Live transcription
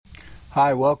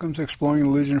Hi, welcome to Exploring the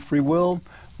Illusion of Free Will.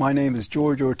 My name is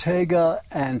George Ortega,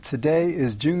 and today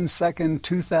is June 2nd,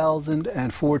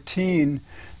 2014,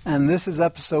 and this is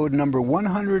episode number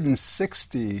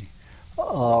 160.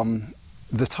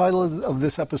 The title of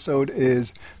this episode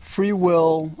is Free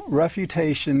Will,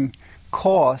 Refutation,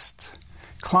 Cost,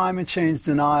 Climate Change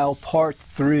Denial, Part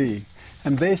 3.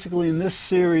 And basically in this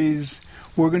series,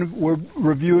 we're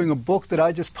reviewing a book that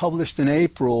I just published in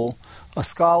April, a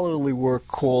scholarly work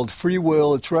called Free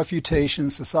Will, Its Refutation,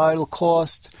 Societal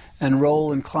Cost, and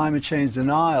Role in Climate Change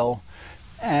Denial.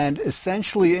 And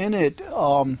essentially in it,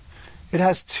 it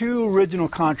has two original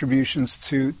contributions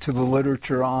to the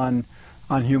literature on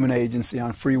human agency,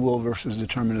 on free will versus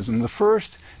determinism. The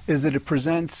first is that it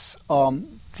presents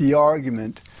the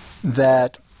argument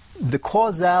that the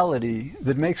causality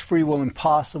that makes free will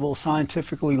impossible,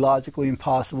 scientifically, logically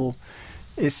impossible,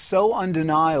 is so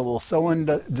undeniable, so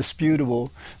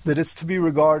undisputable, that it's to be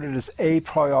regarded as a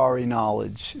priori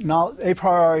knowledge. Now, a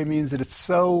priori means that it's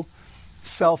so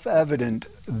self-evident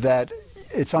that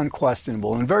it's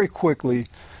unquestionable. And very quickly,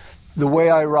 the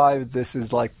way I arrive at this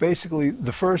is like basically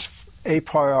the first a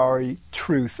priori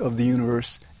truth of the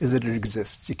universe is that it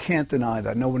exists. You can't deny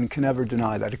that. No one can ever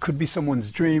deny that. It could be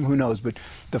someone's dream, who knows, but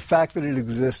the fact that it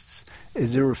exists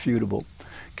is irrefutable.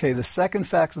 Okay, the second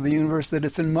fact of the universe is that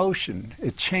it's in motion.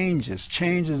 It changes.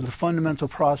 Change is the fundamental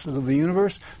process of the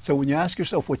universe. So when you ask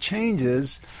yourself what change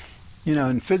is,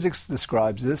 and physics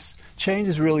describes this, change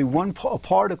is really a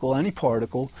particle, any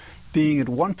particle, being at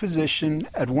one position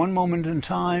at one moment in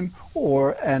time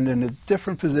and in a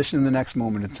different position in the next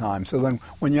moment in time. So then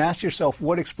when you ask yourself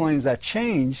what explains that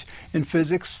change, in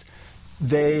physics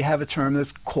they have a term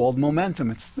that's called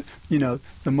momentum. It's,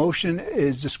 the motion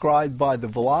is described by the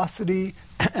velocity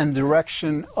and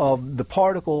direction of the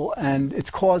particle, and it's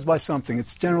caused by something.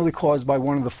 It's generally caused by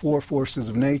one of the four forces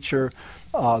of nature,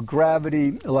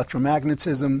 gravity,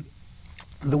 electromagnetism,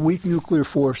 the weak nuclear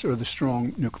force, or the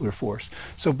strong nuclear force.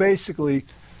 So basically,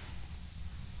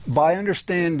 by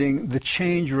understanding the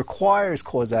change requires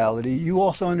causality, you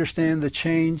also understand that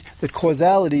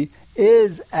causality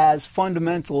is as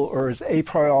fundamental or as a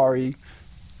priori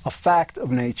a fact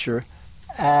of nature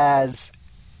as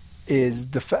is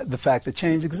the fact that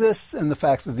change exists and the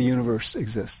fact that the universe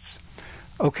exists.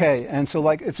 Okay, and so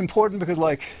it's important because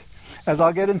as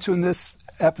I'll get into in this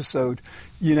episode,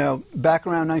 back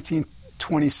around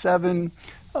 1927,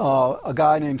 a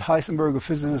guy named Heisenberg, a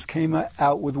physicist, came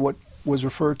out with what was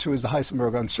referred to as the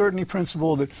Heisenberg uncertainty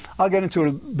principle. That I'll get into it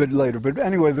a bit later. But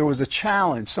anyway, there was a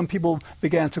challenge. Some people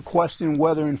began to question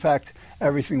whether, in fact,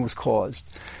 everything was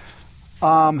caused.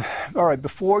 All right,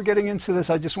 before getting into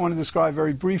this, I just want to describe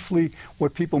very briefly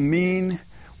what people mean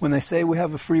when they say we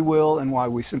have a free will and why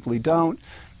we simply don't.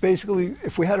 Basically,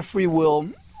 if we had a free will,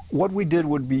 what we did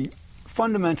would be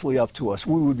fundamentally up to us.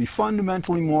 We would be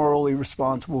fundamentally morally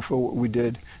responsible for what we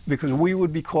did because we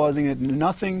would be causing it.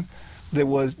 Nothing that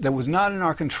was not in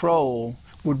our control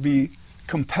would be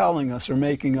compelling us or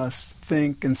making us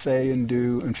think and say and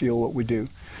do and feel what we do.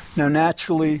 Now,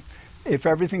 naturally, if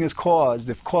everything is caused,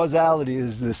 if causality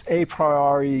is this a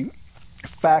priori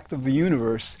fact of the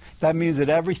universe, that means that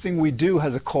everything we do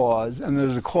has a cause, and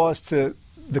there's a cause to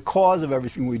the cause of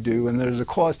everything we do, and there's a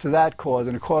cause to that cause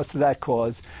and a cause to that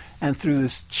cause. And through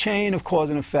this chain of cause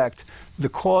and effect, the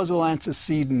causal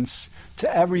antecedents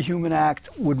to every human act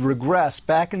would regress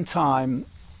back in time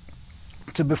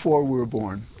to before we were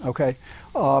born. Okay?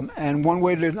 And one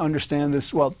way to understand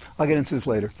this, well, I'll get into this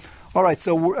later. All right,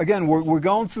 so we're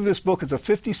going through this book. It's a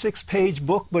 56-page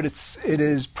book, but it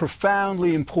is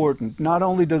profoundly important. Not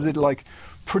only does it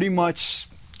pretty much,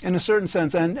 in a certain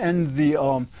sense, end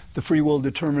the free will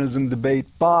determinism debate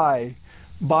by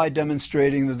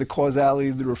demonstrating that the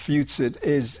causality that refutes it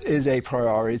is a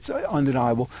priori. It's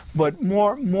undeniable. But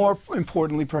more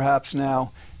importantly, perhaps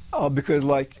now, because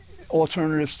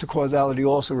alternatives to causality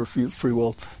also refute free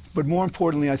will. But more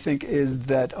importantly, I think, is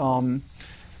that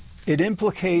it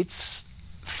implicates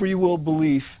free will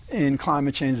belief in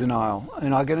climate change denial.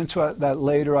 And I'll get into that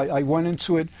later. I went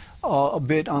into it a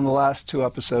bit on the last two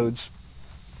episodes.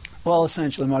 Well,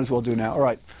 essentially, might as well do now. All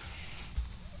right.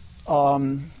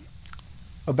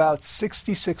 About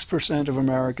 66% of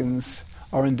Americans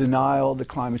are in denial that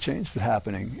climate change is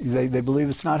happening. They believe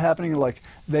it's not happening.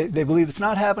 They believe it's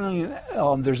not happening.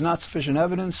 There's not sufficient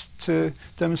evidence to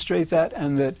demonstrate that,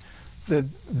 and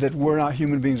that we're not,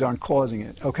 human beings aren't causing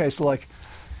it. Okay,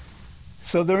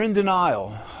 so they're in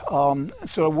denial.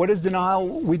 So what is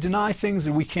denial? We deny things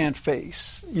that we can't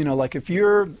face. If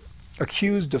you're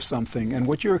accused of something, and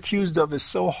what you're accused of is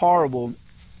so horrible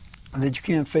that you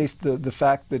can't face the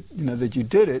fact that that you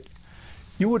did it,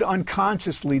 you would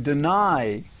unconsciously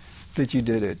deny that you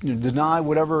did it. You deny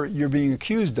whatever you're being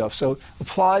accused of. So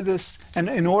apply this, and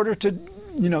in order to,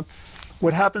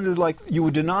 what happens is like you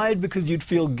would deny it because you'd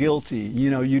feel guilty.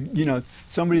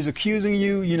 Somebody's accusing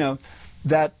you.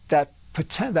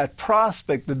 That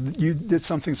prospect that you did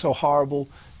something so horrible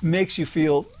makes you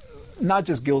feel not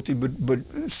just guilty,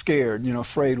 but scared,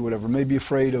 afraid, whatever, maybe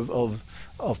afraid of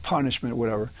punishment,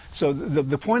 whatever. So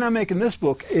the point I make in this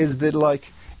book is that,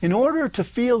 like, in order to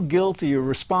feel guilty or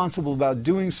responsible about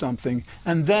doing something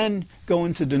and then go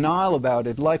into denial about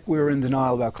it, like we're in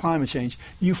denial about climate change,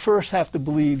 you first have to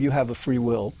believe you have a free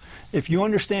will. If you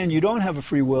understand you don't have a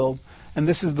free will, and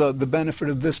this is the benefit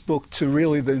of this book to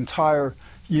really the entire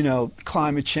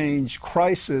climate change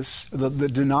crisis, the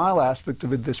denial aspect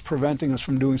of it that's preventing us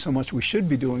from doing so much we should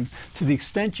be doing, to the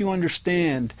extent you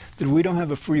understand that we don't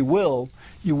have a free will,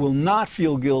 you will not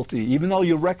feel guilty, even though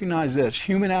you recognize that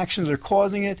human actions are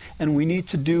causing it, and we need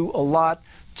to do a lot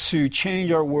to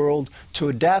change our world, to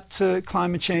adapt to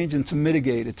climate change and to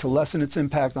mitigate it, to lessen its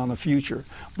impact on the future.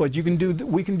 But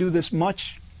we can do this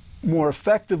much more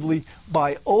effectively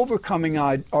by overcoming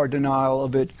our denial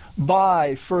of it,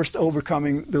 by first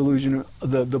overcoming the illusion of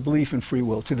the belief in free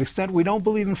will. To the extent we don't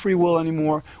believe in free will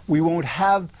anymore, we won't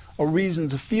have a reason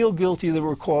to feel guilty that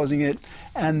we're causing it,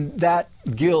 and that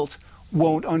guilt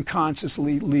won't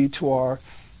unconsciously lead to our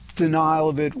denial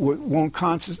of it.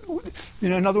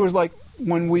 In other words, like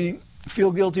when we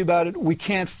feel guilty about it, we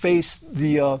can't face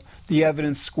the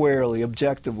evidence squarely,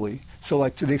 objectively. So,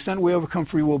 like, to the extent we overcome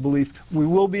free will belief, we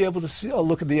will be able to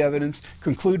look at the evidence,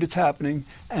 conclude it's happening,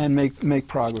 and make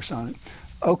progress on it.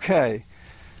 Okay,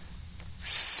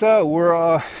 so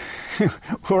we're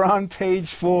we're on page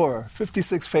 4,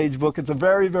 56-page book. It's a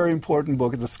very, very important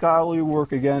book. It's a scholarly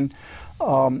work again.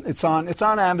 It's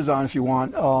on Amazon if you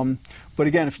want. But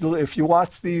again, if you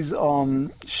watch these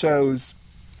shows,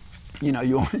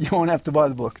 you won't have to buy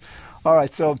the book. All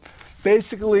right, so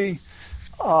basically,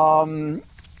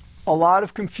 a lot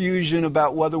of confusion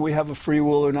about whether we have a free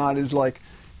will or not is like,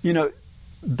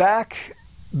 back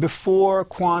before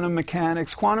quantum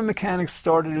mechanics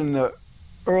started in the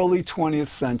early 20th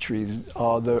century,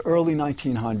 the early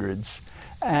 1900s.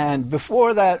 And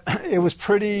before that, it was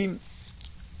pretty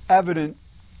evident,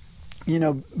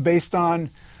 based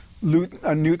on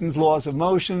Newton's laws of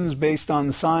motions, based on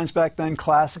the science back then,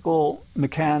 classical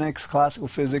mechanics, classical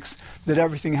physics, that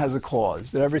everything has a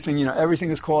cause, that everything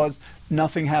is caused,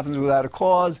 nothing happens without a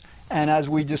cause, and as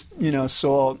we just,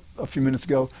 saw a few minutes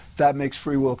ago, that makes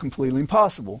free will completely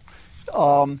impossible.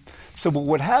 But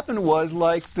what happened was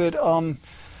like that,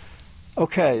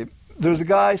 there's a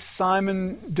guy,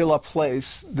 Simon de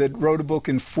Laplace, that wrote a book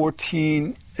in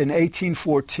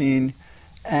 1814,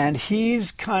 and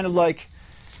he's kind of like,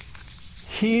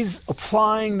 he's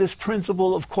applying this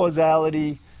principle of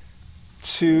causality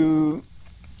to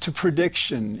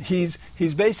prediction. He's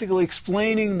basically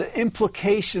explaining the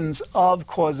implications of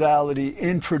causality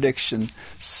in prediction.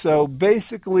 So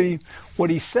basically, what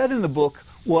he said in the book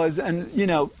was,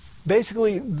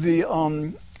 basically the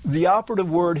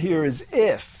operative word here is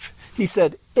if. He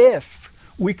said, if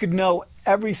we could know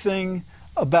everything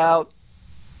about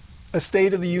a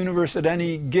state of the universe at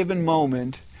any given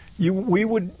moment, we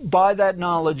would, by that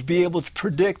knowledge, be able to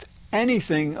predict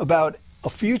anything about a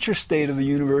future state of the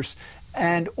universe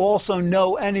and also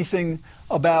know anything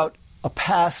about a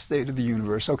past state of the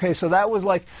universe. Okay, so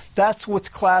that's what's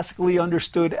classically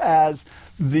understood as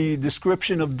the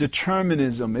description of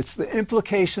determinism. It's the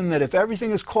implication that if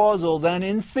everything is causal, then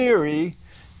in theory,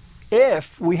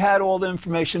 if we had all the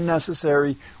information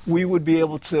necessary, we would be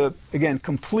able to, again,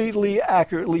 completely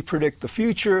accurately predict the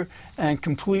future and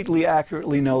completely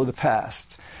accurately know the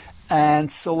past.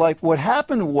 And so, what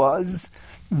happened was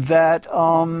that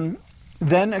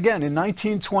then, again, in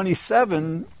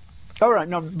 1927, all right,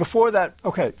 now, before that,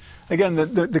 okay, again,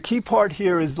 the key part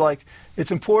here is,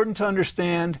 it's important to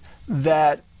understand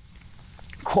that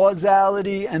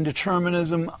causality and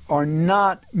determinism are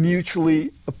not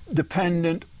mutually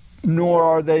dependent, nor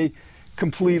are they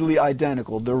completely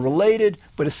identical. They're related,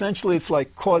 but essentially it's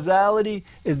like causality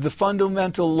is the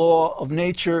fundamental law of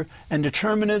nature, and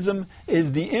determinism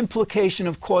is the implication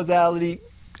of causality,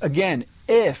 again,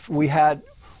 if we had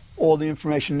all the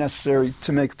information necessary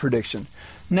to make a prediction.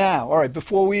 Now, all right,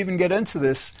 before we even get into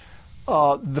this,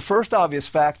 the first obvious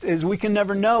fact is we can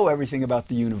never know everything about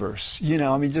the universe.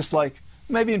 Just like,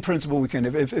 maybe in principle we can.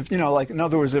 If in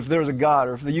other words, if there's a God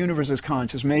or if the universe is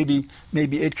conscious, maybe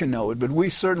it can know it. But we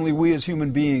as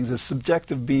human beings, as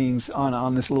subjective beings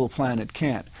on this little planet,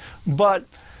 can't. But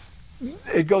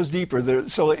it goes deeper.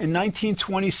 So in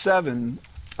 1927,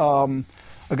 a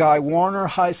guy, Werner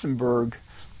Heisenberg,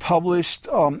 published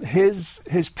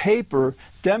his paper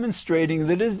demonstrating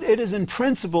that it is in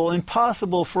principle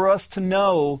impossible for us to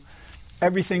know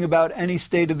everything about any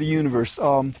state of the universe.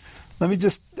 Let me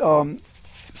just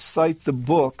cite the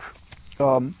book.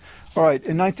 All right,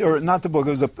 not the book, it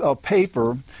was a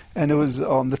paper, and it was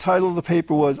the title of the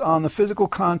paper was On the Physical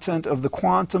Content of the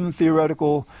Quantum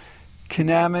Theoretical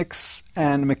Kinetics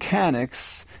and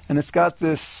Mechanics, and it's got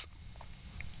this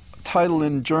title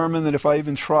in German that if I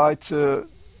even tried to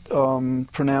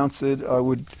pronounce it, I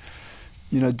would,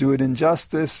 do it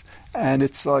injustice. And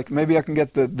it's like, maybe I can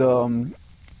get the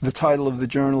title of the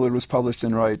journal it was published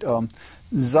in right.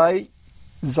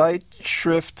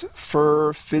 Zeitschrift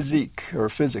für Physik or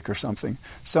Physik or something.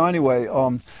 So anyway,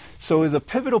 so it's a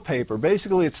pivotal paper.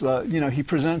 Basically, it's he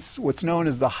presents what's known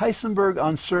as the Heisenberg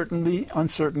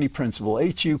uncertainty principle,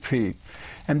 HUP,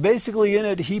 and basically in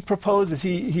it he proposes,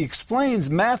 he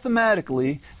explains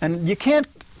mathematically, and you can't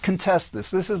contest this.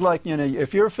 This is like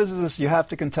if you're a physicist, you have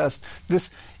to contest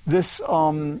this.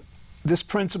 This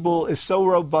principle is so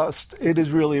robust, it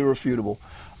is really irrefutable.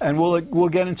 And we'll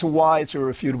get into why it's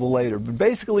irrefutable later. But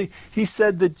basically, he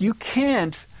said that you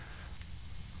can't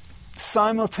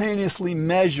simultaneously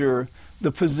measure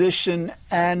the position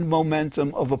and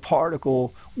momentum of a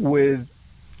particle with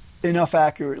enough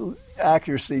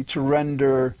accuracy to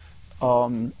render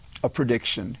a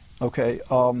prediction. Okay,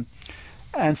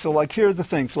 and so here's the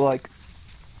thing. So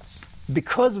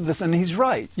because of this, and he's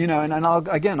right, and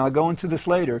I'll go into this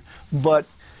later, but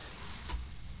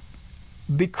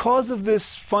because of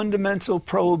this fundamental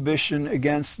prohibition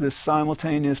against this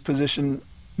simultaneous position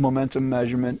momentum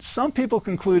measurement, some people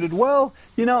concluded, well,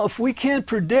 if we can't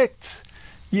predict,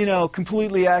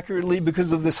 completely accurately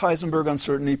because of this Heisenberg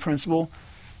uncertainty principle,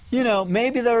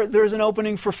 maybe there's an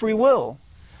opening for free will.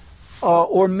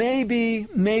 Or maybe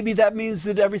that means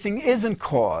that everything isn't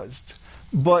caused.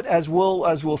 But as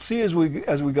we'll see as we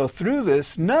go through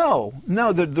this, no,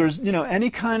 that there's any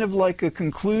kind of a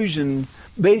conclusion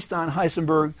based on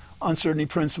Heisenberg uncertainty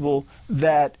principle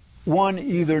that one,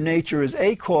 either nature is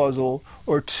acausal,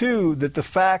 or two, that the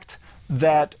fact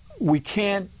that we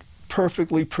can't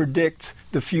perfectly predict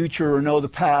the future or know the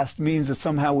past means that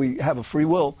somehow we have a free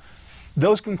will.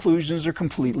 Those conclusions are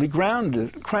completely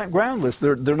groundless.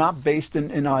 They're not based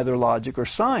in either logic or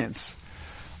science.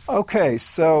 Okay,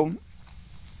 so.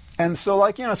 And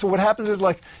so, so what happens is,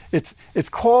 it's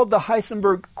called the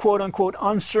Heisenberg, quote-unquote,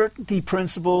 uncertainty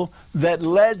principle that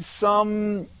led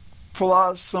some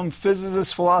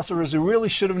physicists, philosophers who really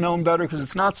should have known better because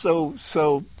it's not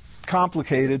so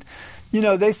complicated.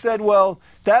 They said, well,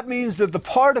 that means that the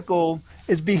particle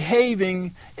is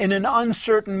behaving in an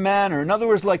uncertain manner. In other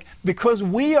words, because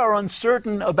we are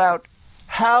uncertain about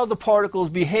how the particle is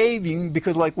behaving,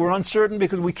 because we're uncertain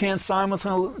because we can't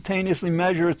simultaneously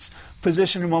measure its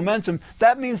position and momentum,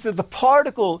 that means that the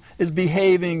particle is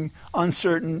behaving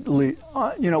uncertainly,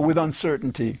 with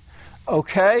uncertainty.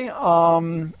 Okay?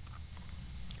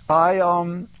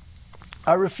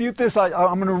 I refute this.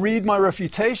 I'm going to read my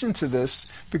refutation to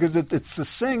this because it's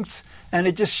succinct and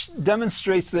it just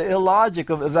demonstrates the illogic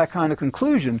of that kind of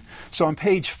conclusion. So on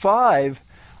page 5,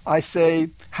 I say,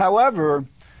 however,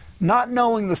 not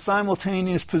knowing the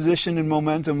simultaneous position and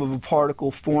momentum of a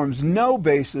particle forms no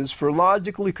basis for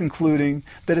logically concluding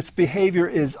that its behavior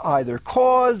is either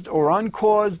caused or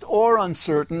uncaused or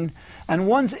uncertain, and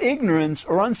one's ignorance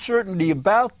or uncertainty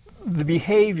about the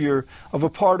behavior of a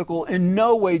particle in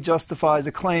no way justifies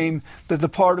a claim that the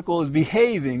particle is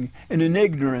behaving in an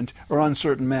ignorant or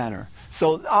uncertain manner.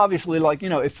 So obviously,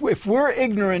 if we're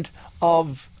ignorant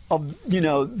of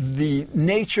the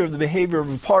nature of the behavior of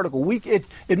a particle,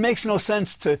 it makes no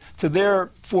sense to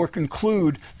therefore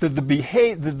conclude that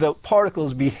the particle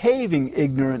is behaving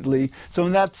ignorantly. So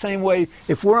in that same way,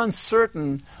 if we're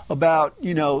uncertain about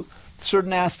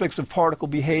certain aspects of particle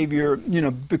behavior,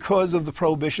 because of the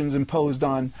prohibitions imposed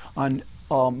on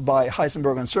by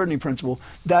Heisenberg uncertainty principle,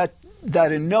 that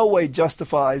in no way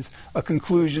justifies a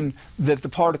conclusion that the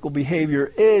particle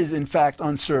behavior is in fact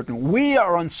uncertain. We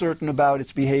are uncertain about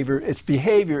its behavior. Its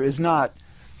behavior is not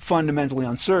fundamentally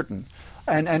uncertain.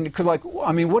 And because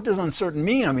what does uncertain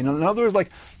mean? In other words,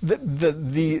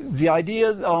 the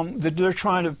idea that they're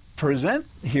trying to present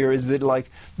here is that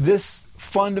this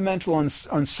fundamental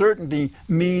uncertainty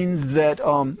means that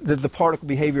that the particle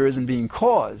behavior isn't being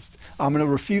caused. I'm going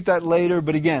to refute that later,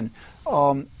 but again,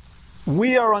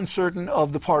 we are uncertain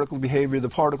of the particle behavior. The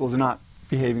particles are not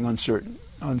behaving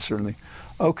uncertainly.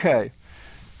 Okay,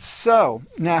 so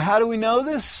now how do we know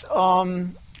this?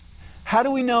 How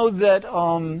do we know that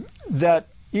that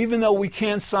even though we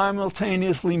can't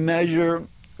simultaneously measure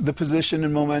the position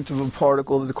and momentum of a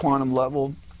particle at the quantum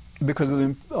level because of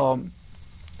the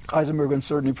Heisenberg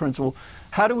uncertainty principle.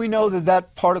 How do we know that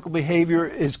that particle behavior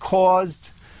is caused?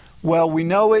 Well, we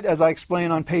know it, as I explain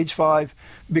on page 5,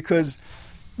 because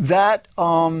that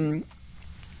the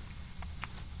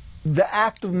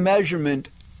act of measurement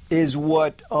is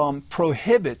what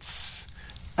prohibits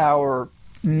our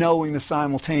knowing the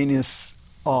simultaneous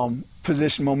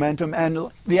position momentum,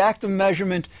 and the act of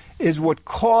measurement is what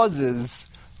causes.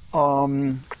 All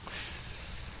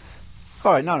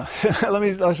right, no. Let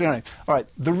me say it. All right,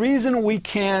 the reason we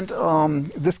can't.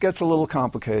 This gets a little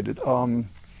complicated.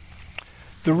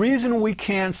 The reason we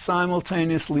can't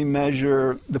simultaneously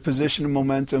measure the position and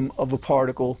momentum of a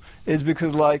particle is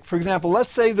because, like, for example,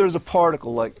 let's say there's a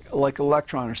particle, like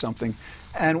electron or something,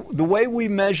 and the way we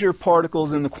measure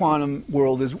particles in the quantum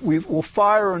world is we'll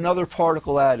fire another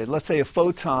particle at it, let's say a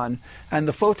photon, and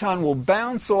the photon will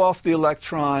bounce off the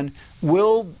electron,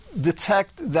 will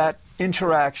detect that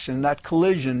interaction, that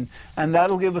collision, and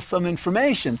that'll give us some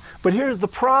information. But here's the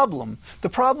problem. The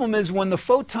problem is when the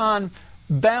photon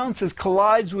bounces,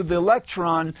 collides with the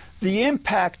electron, the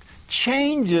impact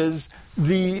changes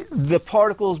the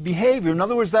particle's behavior. In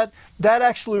other words, that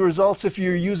actually results if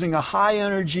you're using a high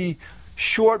energy,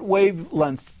 short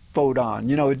wavelength photon.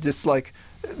 You know, it's just like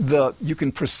you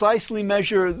can precisely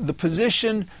measure the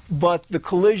position, but the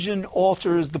collision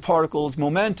alters the particle's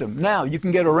momentum. Now, you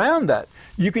can get around that.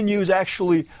 You can use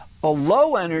actually a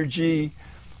low energy,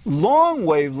 long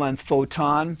wavelength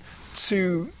photon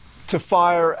to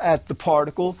fire at the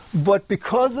particle, but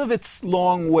because of its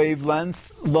long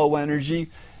wavelength, low energy,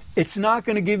 it's not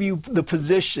going to give you the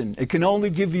position. It can only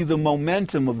give you the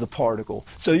momentum of the particle.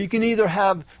 So you can either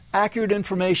have accurate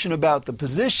information about the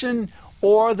position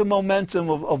or the momentum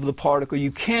of the particle.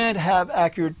 You can't have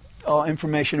accurate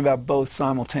information about both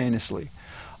simultaneously.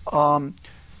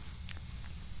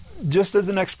 Just as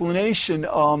an explanation,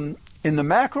 in the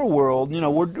macro world, you know,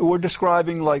 we're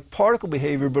describing like particle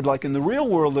behavior, but like in the real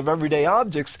world of everyday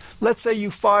objects, let's say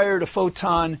you fired a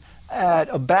photon at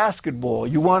a basketball.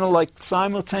 You want to like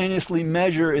simultaneously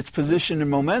measure its position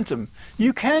and momentum.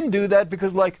 You can do that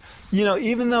because, like, you know,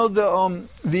 even though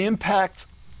the impact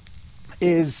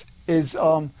is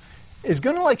going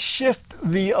to like shift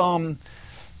the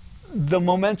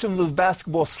momentum of the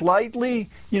basketball slightly,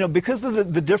 you know, because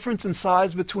of the difference in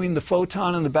size between the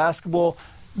photon and the basketball.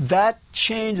 That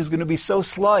change is going to be so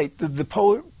slight that the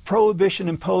prohibition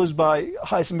imposed by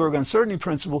Heisenberg uncertainty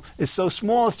principle is so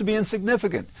small as to be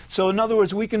insignificant. So in other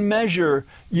words, we can measure,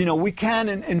 you know, we can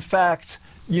in fact,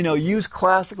 you know, use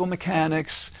classical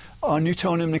mechanics,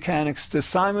 Newtonian mechanics to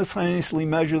simultaneously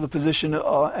measure the position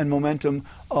and momentum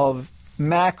of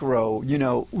macro, you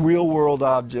know, real world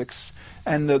objects.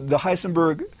 And the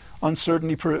Heisenberg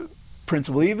uncertainty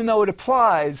principle, even though it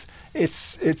applies,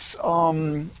 its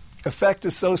effect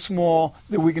is so small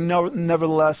that we can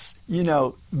nevertheless, you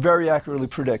know, very accurately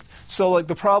predict. So, like,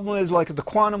 the problem is, like, at the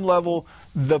quantum level,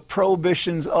 the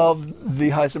prohibitions of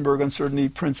the Heisenberg uncertainty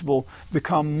principle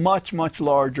become much, much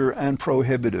larger and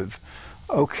prohibitive.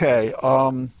 Okay,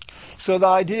 so the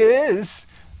idea is,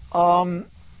 one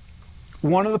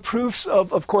of the proofs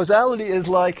of causality is,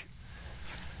 like,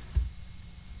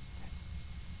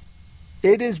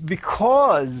 it is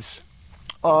because,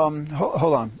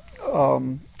 hold on,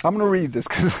 I'm going to read this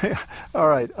because, all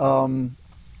right.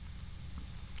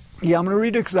 Yeah, I'm going to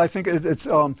read it because I think it's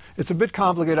a bit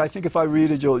complicated. I think if I read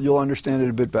it, you'll understand it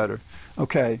a bit better.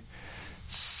 Okay.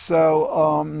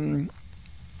 So,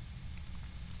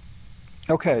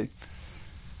 okay.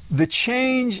 The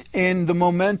change in the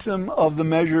momentum of the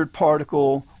measured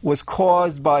particle was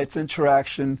caused by its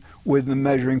interaction with the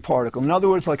measuring particle. In other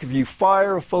words, like if you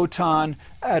fire a photon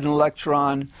at an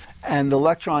electron and the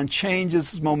electron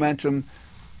changes its momentum,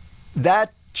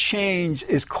 that change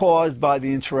is caused by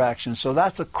the interaction. So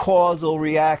that's a causal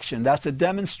reaction. That's a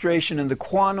demonstration in the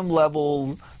quantum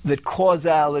level that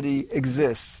causality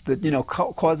exists, that, you know,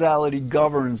 causality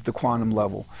governs the quantum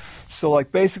level. So,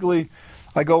 like, basically,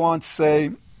 I go on to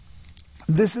say,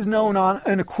 this is known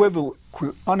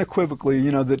unequivocally,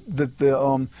 you know, that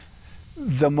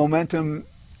the momentum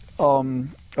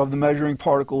of the measuring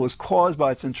particle is caused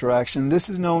by its interaction. This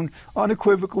is known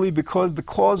unequivocally because the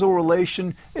causal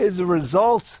relation is a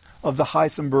result of the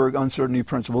Heisenberg uncertainty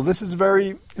principle. This is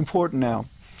very important now.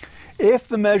 If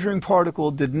the measuring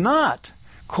particle did not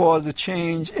cause a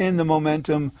change in the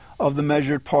momentum of the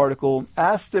measured particle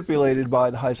as stipulated by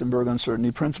the Heisenberg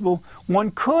uncertainty principle,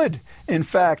 one could, in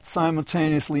fact,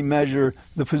 simultaneously measure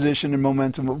the position and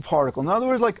momentum of a particle. In other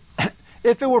words, like,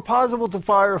 if it were possible to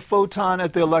fire a photon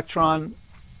at the electron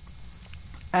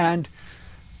and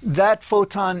that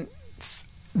photon,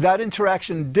 that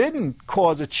interaction didn't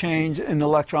cause a change in the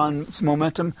electron's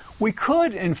momentum, we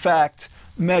could, in fact,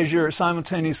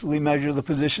 simultaneously measure the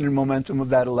position and momentum of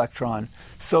that electron.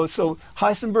 So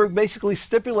Heisenberg basically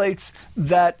stipulates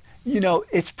that,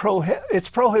 its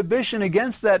prohibition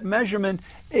against that measurement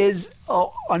is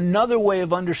another way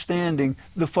of understanding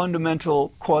the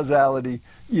fundamental causality,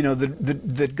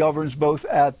 that governs both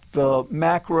at the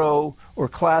macro or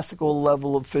classical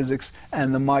level of physics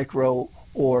and the micro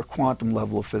or quantum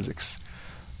level of physics.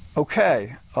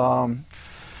 Okay. All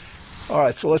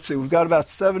right, so let's see. We've got about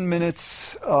 7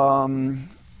 minutes.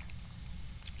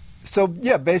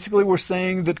 Basically we're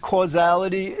saying that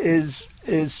causality is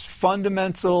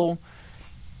fundamental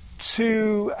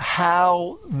to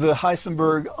how the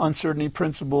Heisenberg uncertainty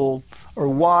principle, or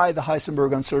why the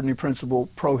Heisenberg uncertainty principle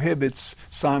prohibits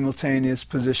simultaneous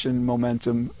position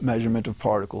momentum measurement of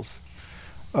particles.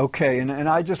 Okay, and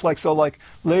I just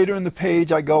later in the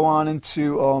page I go on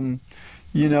into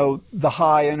the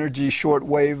high energy short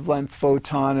wavelength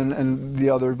photon and the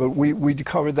other, but we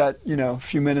covered that a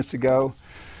few minutes ago.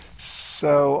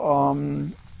 So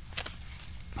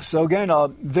again,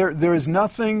 there is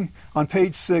nothing on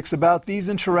page 6 about these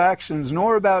interactions,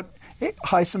 nor about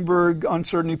Heisenberg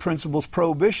uncertainty principle's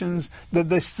prohibitions that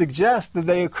they suggest that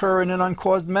they occur in an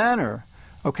uncaused manner.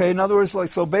 Okay, in other words,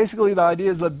 basically the idea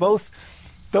is that both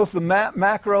the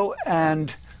macro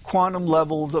and quantum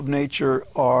levels of nature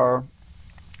are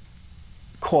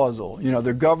causal.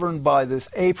 They're governed by this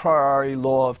a priori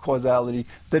law of causality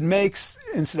that makes,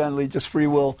 incidentally, just free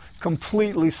will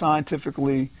completely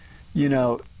scientifically,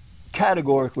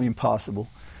 categorically impossible.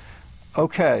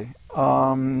 Okay.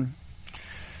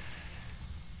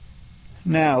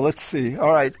 Now, let's see.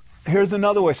 All right. Here's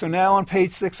another way. So now on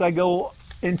page 6, I go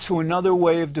into another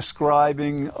way of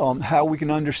describing how we can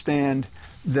understand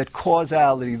that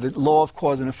causality, the law of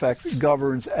cause and effect,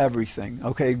 governs everything.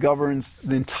 Okay, it governs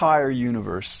the entire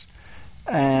universe.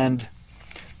 And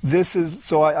this is,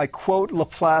 so I quote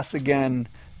Laplace again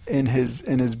in his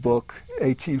book,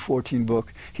 1814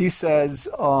 book. He says,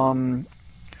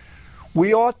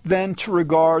 we ought then to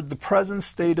regard the present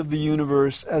state of the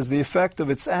universe as the effect of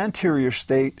its anterior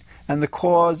state and the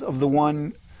cause of the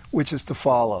one which is to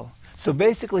follow. So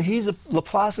basically,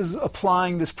 Laplace is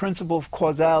applying this principle of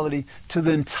causality to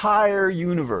the entire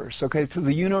universe, okay, to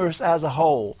the universe as a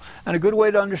whole. And a good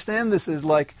way to understand this is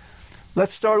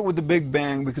let's start with the Big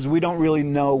Bang, because we don't really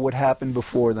know what happened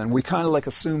before then. We kind of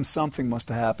assume something must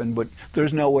have happened, but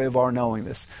there's no way of our knowing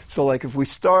this. So if we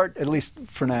start, at least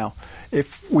for now,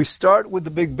 if we start with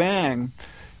the Big Bang,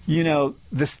 the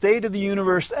state of the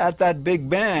universe at that Big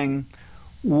Bang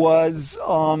was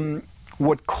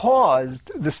what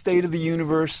caused the state of the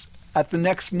universe at the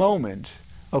next moment.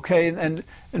 Okay, and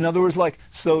in other words,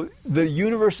 so the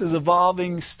universe is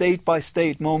evolving state by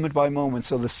state, moment by moment.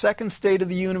 So the second state of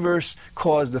the universe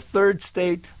caused the third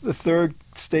state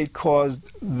caused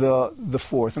the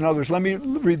fourth. In other words, let me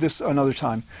read this another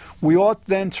time. We ought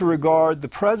then to regard the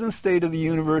present state of the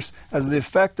universe as the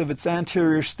effect of its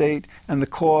anterior state and the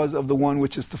cause of the one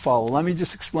which is to follow. Let me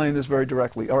just explain this very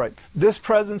directly. All right, this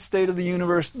present state of the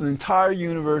universe, the entire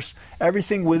universe,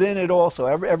 everything within it also,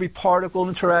 every particle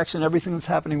interaction, everything that's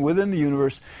happening within the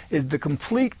universe is the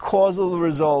complete causal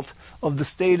result of the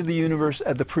state of the universe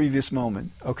at the previous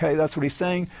moment. Okay, that's what he's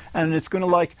saying. And it's going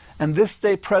to and this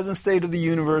present state of the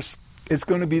universe, it's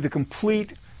going to be the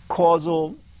complete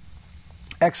causal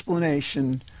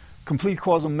explanation, complete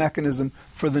causal mechanism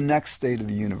for the next state of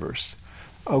the universe.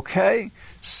 Okay,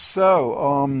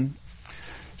 so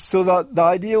the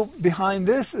idea behind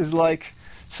this is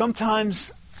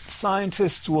sometimes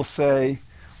scientists will say,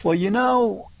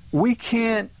 well, we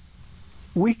can't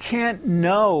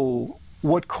know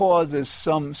what causes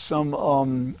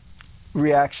some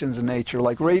reactions in nature,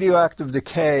 like radioactive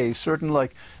decay, certain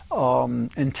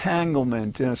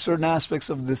entanglement, certain aspects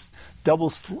of this double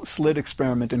slit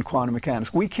experiment in quantum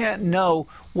mechanics. We can't know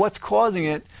what's causing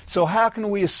it, so how can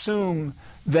we assume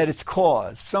that it's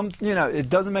caused? It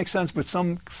doesn't make sense, but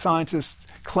some scientists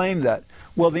claim that.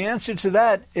 Well, the answer to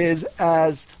that is,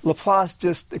 as Laplace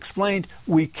just explained,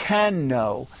 we can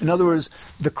know. In other words,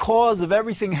 the cause of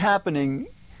everything happening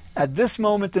at this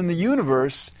moment in the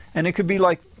universe, and it could be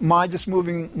my just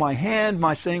moving my hand,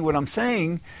 my saying what I'm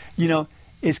saying,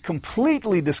 is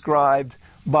completely described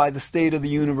by the state of the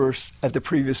universe at the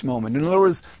previous moment. In other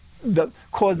words, the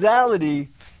causality,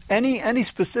 any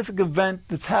specific event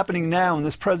that's happening now in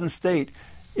this present state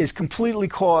is completely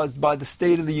caused by the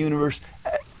state of the universe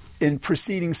in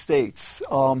preceding states.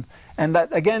 And that,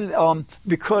 again,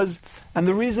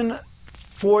 the reason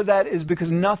for that is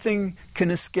because nothing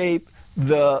can escape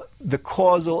the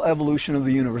causal evolution of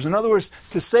the universe. In other words,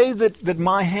 to say that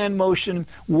my hand motion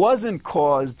wasn't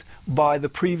caused by the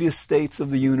previous states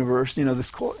of the universe,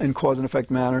 this in cause and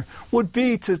effect manner, would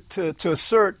be to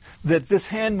assert that this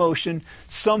hand motion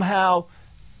somehow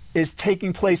is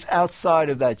taking place outside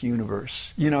of that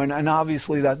universe. And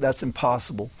obviously that's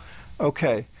impossible.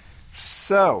 Okay,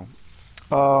 so...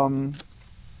 let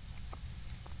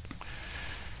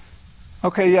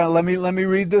me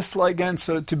read this again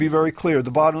so to be very clear.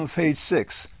 The bottom of page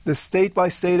 6. The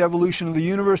state-by-state evolution of the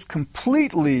universe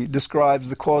completely describes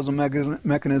the causal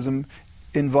mechanism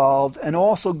involved and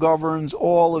also governs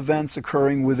all events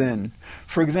occurring within.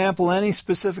 For example, any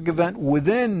specific event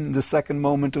within the second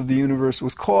moment of the universe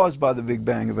was caused by the Big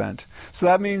Bang event. So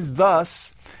that means,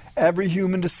 thus, every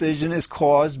human decision is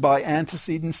caused by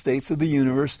antecedent states of the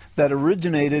universe that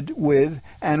originated with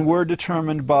and were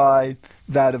determined by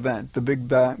that event, the Big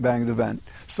Bang event.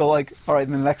 So, all right,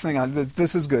 the next thing,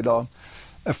 this is good.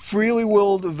 A freely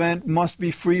willed event must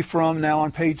be free from, now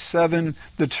on page 7,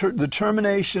 the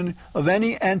determination of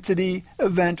any entity,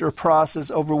 event, or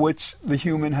process over which the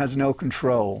human has no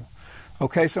control.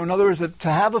 Okay, so in other words,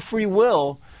 to have a free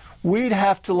will, we'd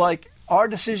have to, our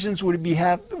decisions would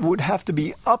have to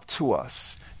be up to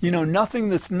us. Nothing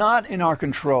that's not in our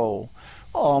control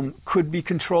could be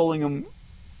controlling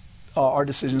our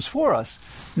decisions for us.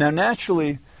 Now,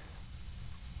 naturally,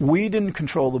 we didn't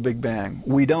control the Big Bang.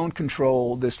 We don't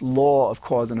control this law of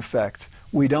cause and effect.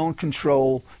 We don't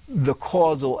control the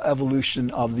causal evolution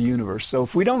of the universe. So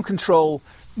if we don't control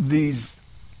these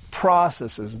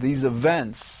processes, these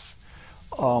events,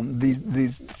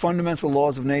 these fundamental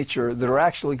laws of nature that are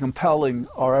actually compelling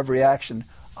our every action,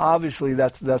 obviously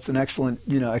that's an excellent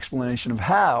explanation of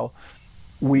how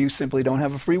we simply don't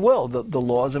have a free will. The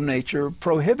laws of nature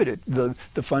prohibit it. The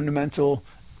fundamental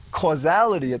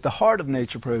causality at the heart of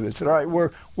nature prohibits it. All right,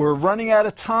 we're running out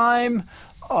of time.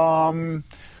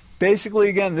 Basically,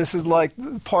 again, this is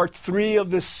part 3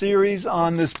 of this series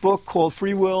on this book called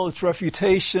Free Will, Its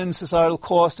Refutation, Societal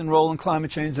Cost and Role in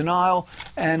Climate Change Denial.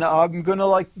 And I'm going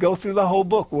to go through the whole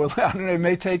book. Well, I don't know, it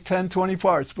may take 10, 20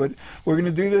 parts, but we're going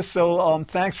to do this. So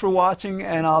thanks for watching,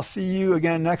 and I'll see you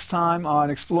again next time on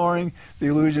Exploring the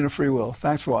Illusion of Free Will.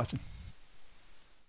 Thanks for watching.